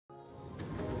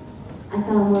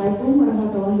Assalamualaikum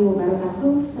warahmatullahi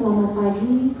wabarakatuh. Selamat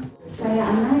pagi. Saya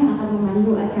Ana yang akan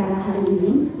memandu acara hari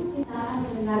ini. Kita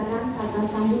akan mendengarkan kata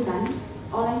sambutan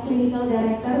oleh Clinical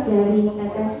Director dari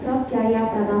PT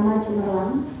Perancis Capron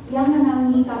yang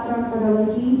menaungi Capron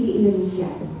Podologie di Indonesia.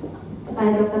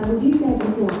 Kepada Dokter Budi, saya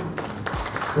persilakan.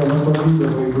 Selamat pagi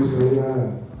Bapak Ibu sekalian,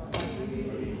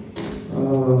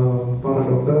 para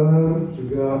dokter,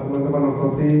 juga teman-teman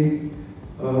ortotik,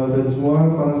 dan semua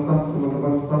para staf,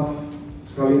 teman-teman staf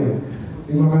sekalian.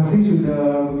 Terima kasih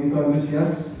sudah begitu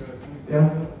antusias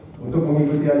ya untuk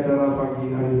mengikuti acara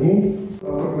pagi hari ini.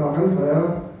 Perkenalkan,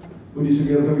 saya Budi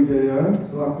Wijaya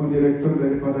selaku direktur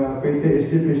daripada PT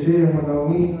SCPC yang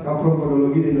menaungi Capron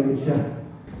Podologie di Indonesia.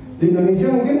 Di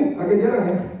Indonesia mungkin agak jarang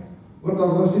ya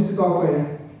ortosis itu apa ya.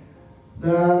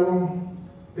 Dan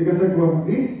ketika saya keluar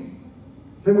negeri,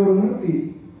 saya baru ngerti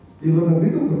di luar negeri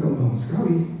itu berkembang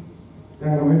sekali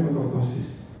yang namanya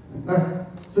ortosis. Nah,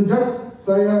 sejak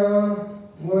saya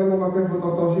mulai memakai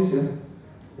ortosis ya,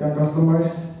 yang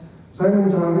customized, saya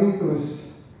mencari terus.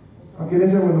 Akhirnya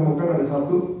saya menemukan ada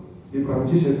satu di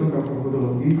Perancis, yaitu Capron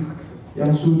Podologie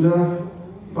yang sudah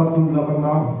 48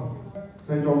 tahun.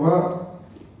 Saya coba,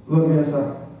 luar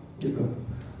biasa gitu.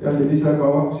 Ya, jadi saya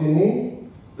bawa ke sini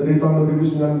dari tahun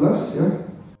 2019 ya.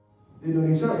 Di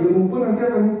Indonesia ilmu pun nanti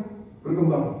akan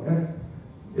berkembang ya.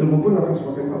 Ilmu pun akan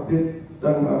semakin update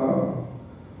dan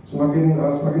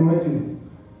semakin maju.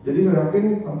 Jadi saya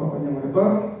yakin tanpa panjang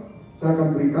lebar, saya akan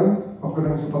berikan waktu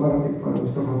dan kesempatan nanti kepada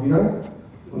Mr. Fabien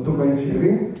untuk banyak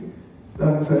sharing.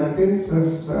 Dan saya yakin,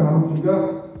 saya harap juga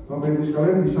Bapak Ibu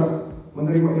sekalian bisa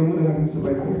menerima ilmu dengan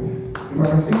sebaik-baiknya. Terima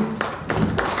kasih.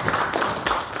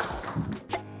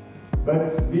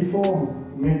 But before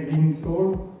Made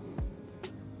Insole,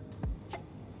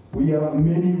 we have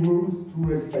many rules to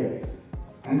respect,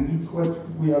 and it's what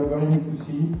we are going to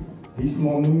see this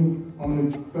morning on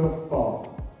the first part.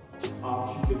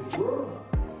 Architecture,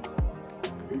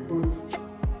 we put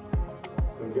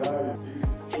the guy with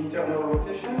internal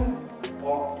rotation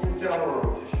or internal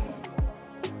rotation.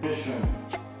 Rotation,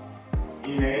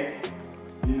 innate,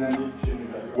 dynamic,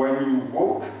 general. When you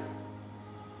walk,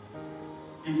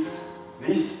 it's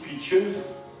these features,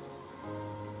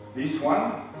 this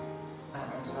one.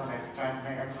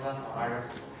 Strengthening exercise or iron,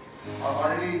 or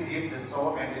already give the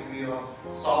soap and it will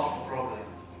solve the problem.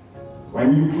 When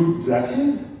you put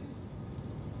glasses,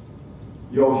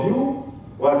 your view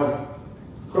was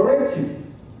corrected.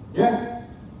 Yeah?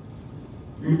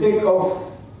 You take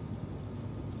off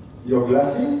your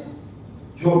glasses,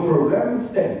 your problem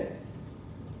stays.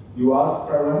 You ask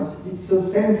parents, it's the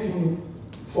same thing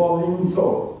for the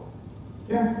insole.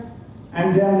 Yeah?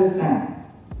 And they understand.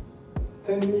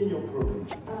 Tell me your problem.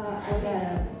 I got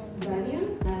a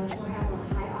bunion. I also have a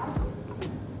high arch.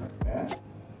 Yeah?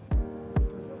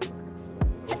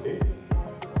 Okay.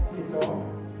 It on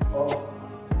of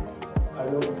a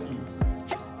low feet.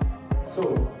 So,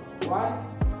 why?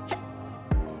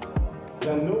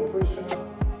 There's no pressure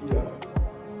here.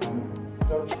 And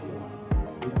stop here.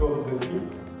 Because the feet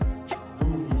do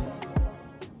this.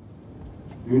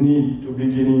 You need to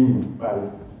begin by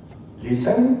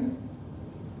listen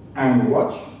and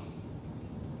watch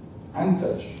and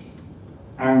touch,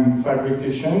 and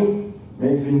fabrication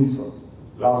makes the insole.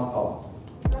 Last part.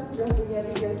 Kita sudah punya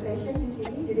 3 station di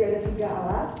sini, jadi ada 3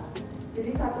 alat.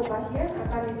 Jadi satu pasien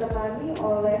akan ditemani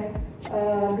oleh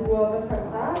 2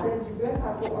 peserta dan juga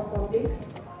 1 ortotik.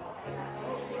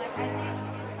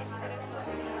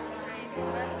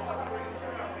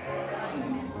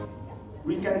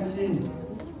 We can see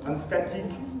on static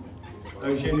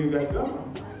a genuvalgum,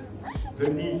 the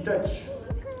knee touch.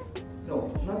 No,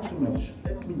 not too much.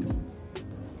 Let me do.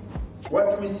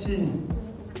 What we see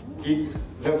is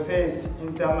the face,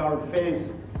 internal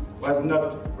face, was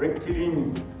not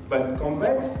rectilinear but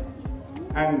convex,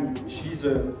 and she's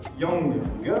a young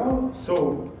girl,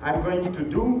 so I'm going to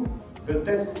do the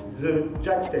test, the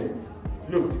jack test.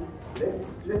 Look,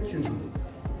 let you do.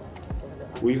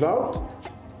 Without,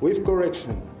 with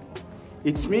correction.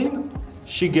 It means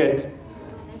she get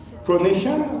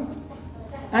pronation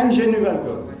and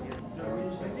genuvalgum.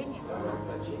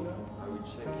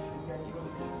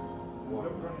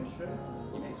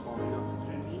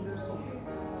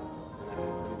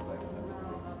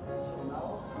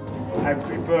 I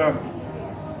prepare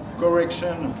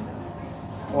correction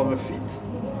for the feet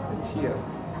here,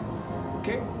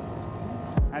 okay?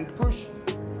 And push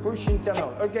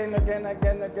internal, again.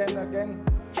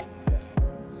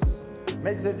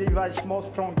 Make the device more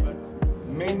strong,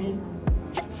 many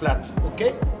flat,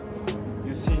 okay?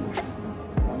 You see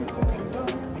on the computer,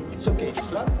 it's okay, it's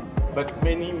flat, but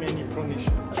many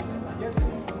pronation, yes?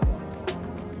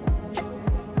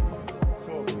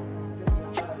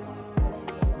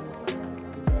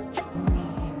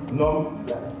 No,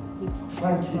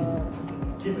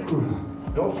 keep cool.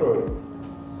 Don't throw it.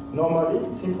 Normally,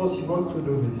 it's impossible to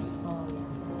do this.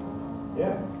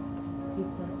 Yeah?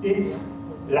 It's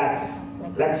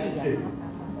laxity.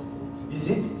 Is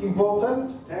it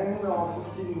important? 10 or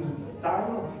 15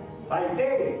 times by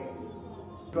day?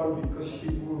 Well, because she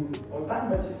moves all the time,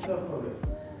 but it's not a problem.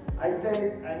 I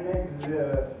make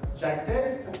the jack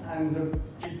test, and the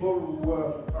people who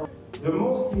were the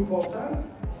most important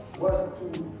was to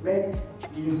make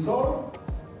the insole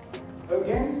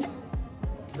against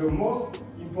the most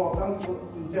important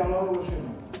internal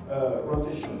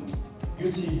rotation. You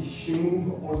see, she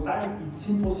moves all the time. It's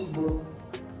impossible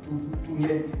to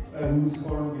make an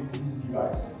insole with this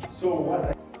device. So what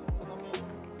I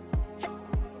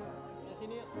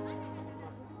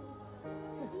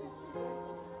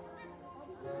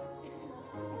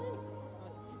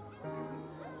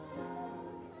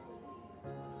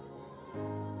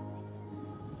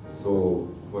So,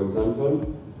 for example,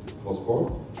 for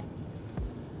sport,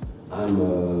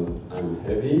 I'm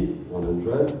heavy,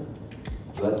 100,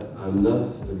 but I'm not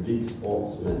a big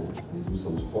sportsman. I do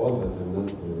some sport, but I'm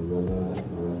not a runner,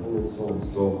 marathon, and so on.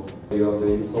 So you have the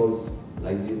insoles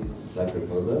like this. It's like a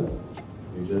puzzle.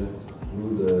 You just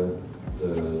glue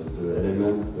the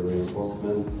elements, the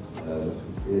reinforcement to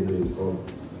create the insole,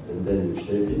 and then you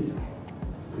shape it.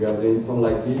 We have the insole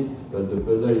like this, but the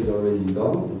puzzle is already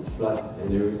done. It's flat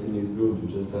and everything is glued. You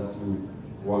just have to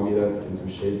warm it up and to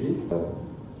shape it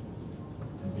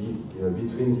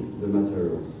between the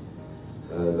materials.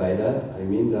 By that, I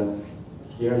mean that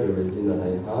here the resin that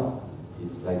I have,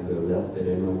 it's like the last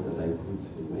element that I put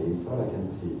in my insole. I can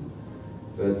see it.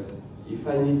 But if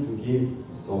I need to give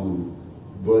some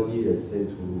body, let's say,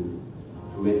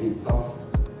 to make it tough,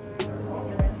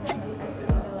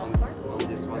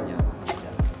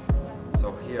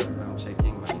 here I'm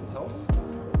checking my insoles.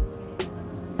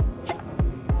 Now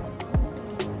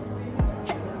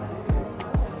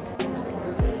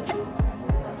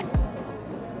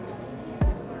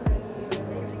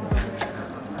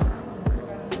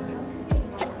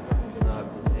I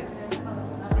put this,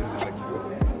 bring my vacuum.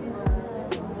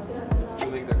 It's to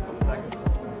make the contact.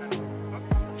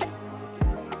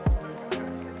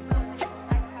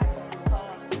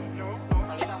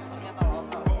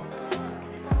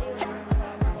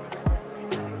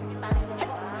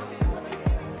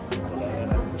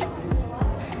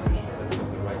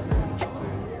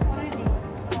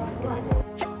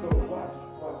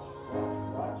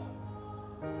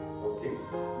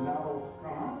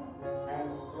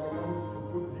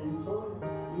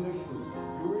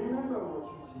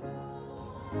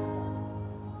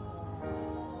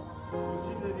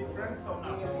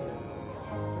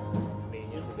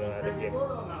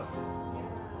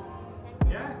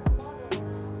 Yeah?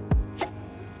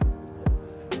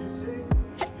 You see,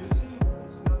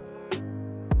 it's not.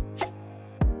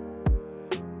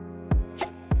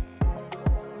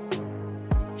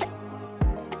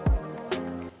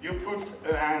 You put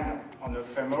a hand on the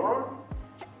femoral,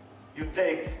 you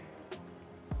take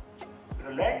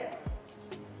the leg,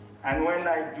 and when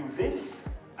I do this,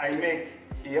 I make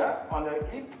here on the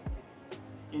hip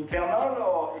internal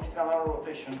or external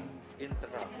rotation?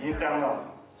 Internal. Internal.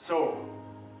 So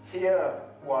here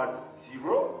was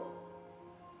 0.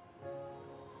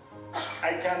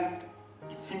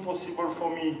 It's impossible for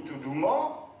me to do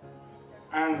more.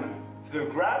 And the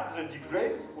grads, the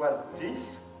degrees, was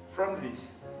this from this.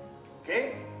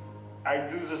 Okay? I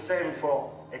do the same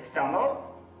for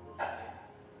external.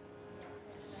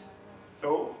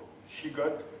 So she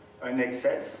got an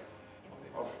excess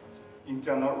of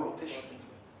internal rotation.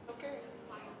 Okay?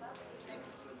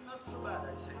 It's not so bad,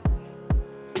 I say.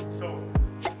 So,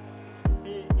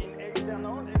 in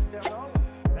external,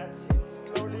 that's it,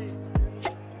 slowly in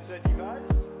the device.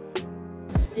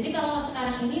 Jadi kalau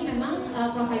sekarang ini memang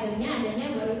providernya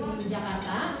adanya baru di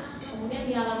Jakarta, kemudian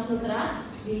di Alam Sutra,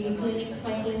 di klinik,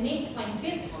 Spine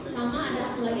Fit, sama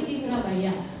ada satu lagi di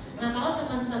Surabaya. Nah kalau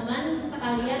teman-teman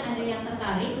sekalian ada yang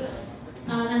tertarik,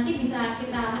 nanti bisa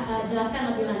kita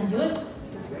jelaskan lebih lanjut.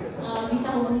 Bisa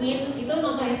hubungin, itu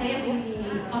nomor saya sih di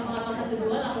 0812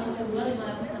 812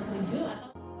 567.